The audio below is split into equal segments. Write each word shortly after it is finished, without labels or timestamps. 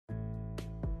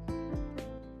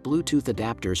Bluetooth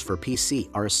adapters for PC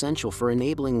are essential for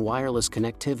enabling wireless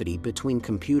connectivity between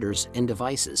computers and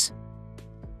devices.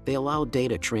 They allow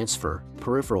data transfer,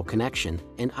 peripheral connection,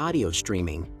 and audio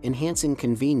streaming, enhancing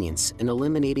convenience and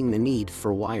eliminating the need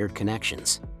for wired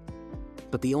connections.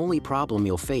 But the only problem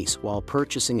you'll face while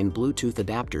purchasing in Bluetooth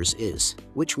adapters is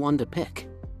which one to pick.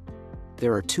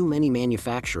 There are too many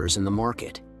manufacturers in the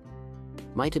market.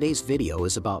 My today's video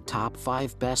is about top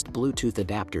 5 best Bluetooth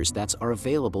adapters that are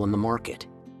available in the market.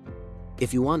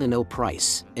 If you want to know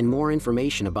price and more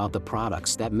information about the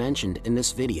products that mentioned in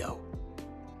this video,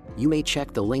 you may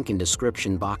check the link in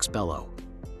description box below.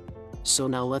 So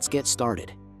now let's get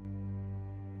started.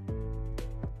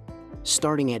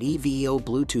 Starting at Evo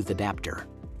Bluetooth Adapter.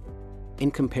 In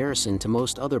comparison to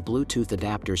most other Bluetooth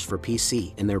adapters for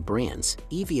PC and their brands,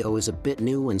 Evo is a bit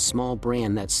new and small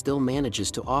brand that still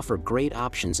manages to offer great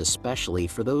options, especially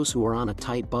for those who are on a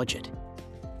tight budget.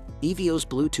 Evo's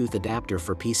Bluetooth adapter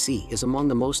for PC is among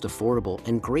the most affordable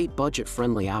and great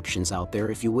budget-friendly options out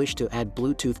there if you wish to add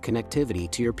Bluetooth connectivity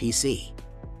to your PC.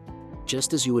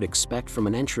 Just as you would expect from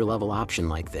an entry-level option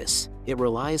like this, it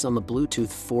relies on the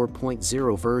Bluetooth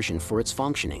 4.0 version for its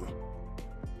functioning.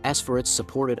 As for its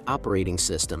supported operating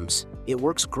systems, it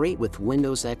works great with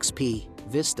Windows XP,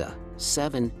 Vista,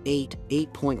 7, 8,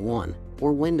 8.1,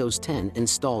 or Windows 10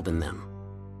 installed in them.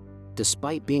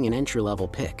 Despite being an entry-level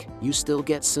pick, you still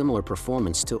get similar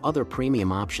performance to other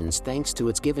premium options thanks to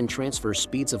its given transfer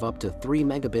speeds of up to 3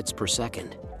 megabits per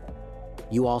second.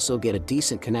 You also get a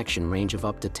decent connection range of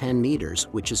up to 10 meters,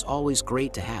 which is always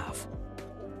great to have.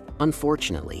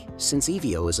 Unfortunately, since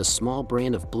Evo is a small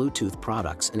brand of Bluetooth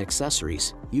products and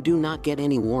accessories, you do not get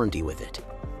any warranty with it.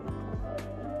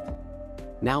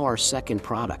 Now our second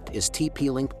product is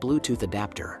TPLink Bluetooth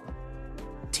Adapter.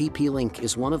 TPLink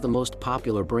is one of the most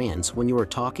popular brands when you are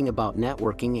talking about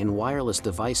networking and wireless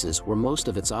devices, where most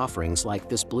of its offerings like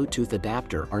this Bluetooth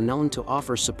adapter are known to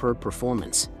offer superb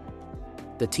performance.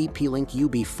 The TP-Link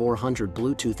UB400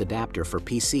 Bluetooth adapter for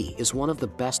PC is one of the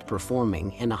best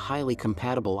performing and a highly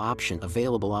compatible option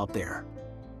available out there.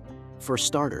 For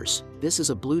starters, this is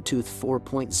a Bluetooth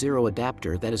 4.0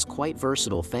 adapter that is quite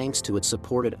versatile thanks to its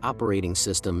supported operating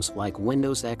systems like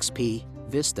Windows XP,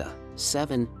 Vista,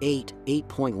 7, 8,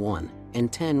 8.1,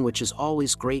 and 10, which is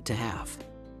always great to have.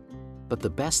 But the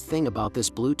best thing about this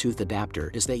Bluetooth adapter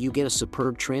is that you get a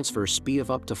superb transfer speed of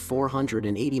up to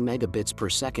 480 megabits per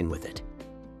second with it.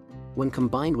 When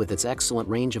combined with its excellent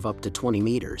range of up to 20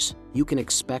 meters, you can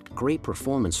expect great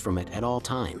performance from it at all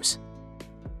times.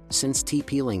 Since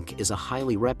TP-Link is a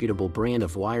highly reputable brand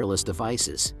of wireless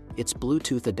devices, its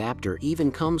Bluetooth adapter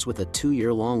even comes with a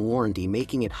 2-year-long warranty,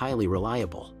 making it highly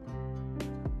reliable.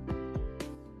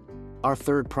 Our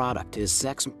third product is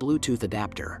ZEXMT Bluetooth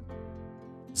Adapter.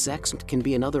 ZEXMT can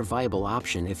be another viable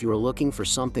option if you are looking for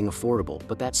something affordable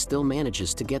but that still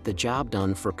manages to get the job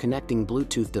done for connecting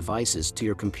Bluetooth devices to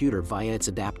your computer via its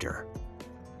adapter.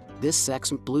 This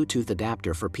ZEXMT Bluetooth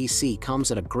adapter for PC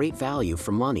comes at a great value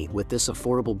for money with this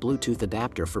affordable Bluetooth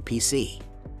adapter for PC.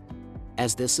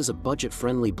 As this is a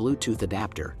budget-friendly Bluetooth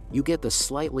adapter, you get the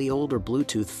slightly older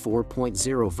Bluetooth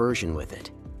 4.0 version with it.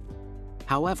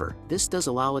 However, this does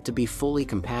allow it to be fully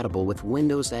compatible with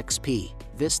Windows XP,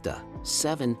 Vista,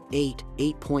 7, 8,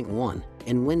 8.1,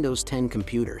 and Windows 10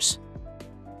 computers.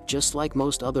 Just like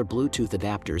most other Bluetooth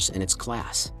adapters in its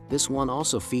class, this one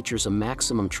also features a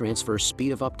maximum transfer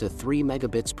speed of up to 3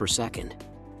 megabits per second.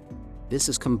 This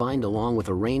is combined along with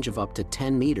a range of up to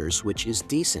 10 meters, which is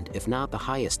decent if not the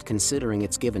highest considering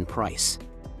its given price.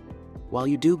 While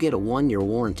you do get a 1-year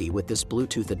warranty with this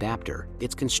Bluetooth adapter,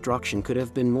 its construction could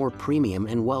have been more premium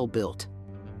and well built.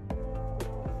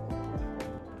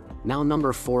 Now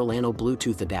number 4, Lano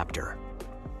Bluetooth Adapter.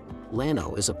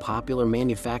 Lano is a popular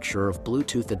manufacturer of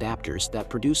Bluetooth adapters that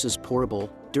produces portable,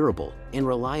 durable, and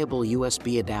reliable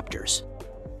USB adapters.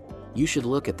 You should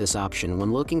look at this option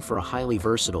when looking for a highly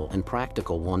versatile and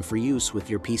practical one for use with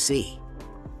your PC.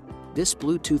 This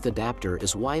Bluetooth adapter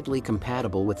is widely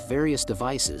compatible with various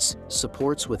devices,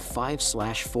 supports with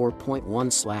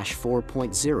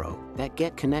 5/4.1/4.0 that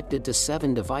get connected to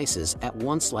 7 devices at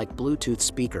once like Bluetooth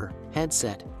speaker,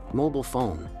 headset, mobile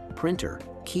phone, printer,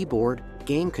 keyboard,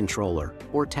 game controller,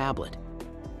 or tablet.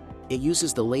 It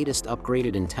uses the latest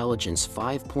upgraded Intelligence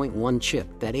 5.1 chip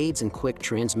that aids in quick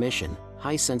transmission,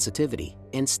 high sensitivity,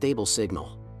 and stable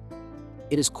signal.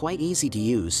 It is quite easy to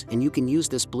use, and you can use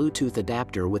this Bluetooth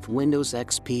adapter with Windows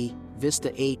XP,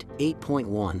 Vista 8,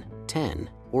 8.1, 10,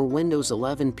 or Windows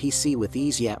 11 PC with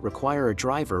ease, yet require a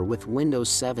driver with Windows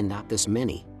 7. This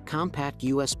mini, compact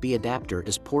USB adapter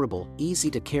is portable, easy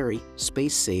to carry,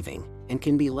 space-saving, and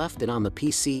can be left on the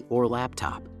PC or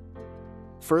laptop.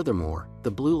 Furthermore,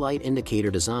 the blue light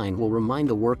indicator design will remind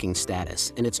the working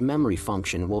status, and its memory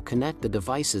function will connect the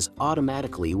devices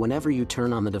automatically whenever you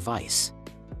turn on the device.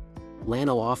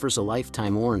 Lano offers a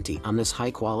lifetime warranty on this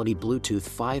high-quality Bluetooth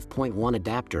 5.1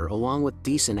 adapter along with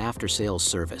decent after-sales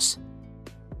service.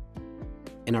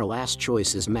 And our last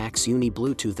choice is Mac's Uni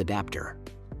Bluetooth Adapter.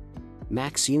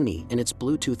 Mac's Uni and its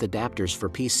Bluetooth adapters for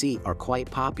PC are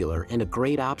quite popular and a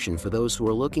great option for those who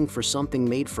are looking for something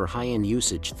made for high-end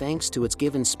usage thanks to its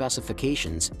given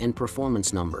specifications and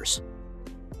performance numbers.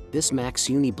 This Mac's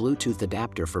Uni Bluetooth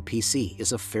adapter for PC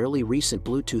is a fairly recent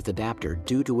Bluetooth adapter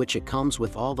due to which it comes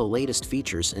with all the latest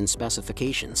features and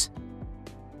specifications.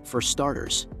 For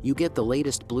starters, you get the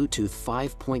latest Bluetooth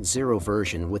 5.0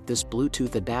 version with this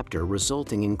Bluetooth adapter,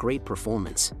 resulting in great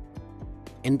performance.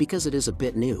 And because it is a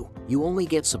bit new, you only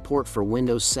get support for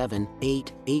Windows 7,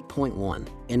 8, 8.1,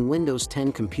 and Windows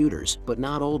 10 computers, but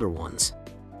not older ones.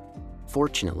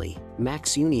 Fortunately,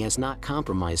 Mac's Uni has not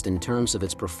compromised in terms of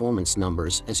its performance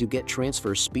numbers, as you get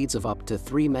transfer speeds of up to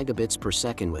 3 megabits per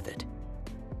second with it.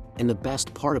 And the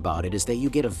best part about it is that you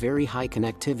get a very high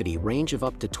connectivity range of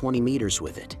up to 20 meters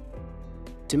with it.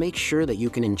 To make sure that you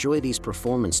can enjoy these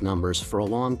performance numbers for a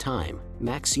long time,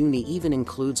 Mac's Uni even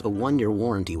includes a 1-year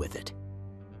warranty with it.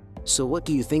 So what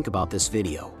do you think about this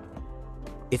video?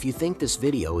 If you think this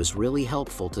video is really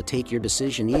helpful to take your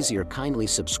decision easier, kindly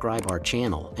subscribe our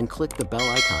channel and click the bell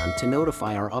icon to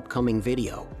notify our upcoming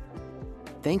video.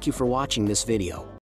 Thank you for watching this video.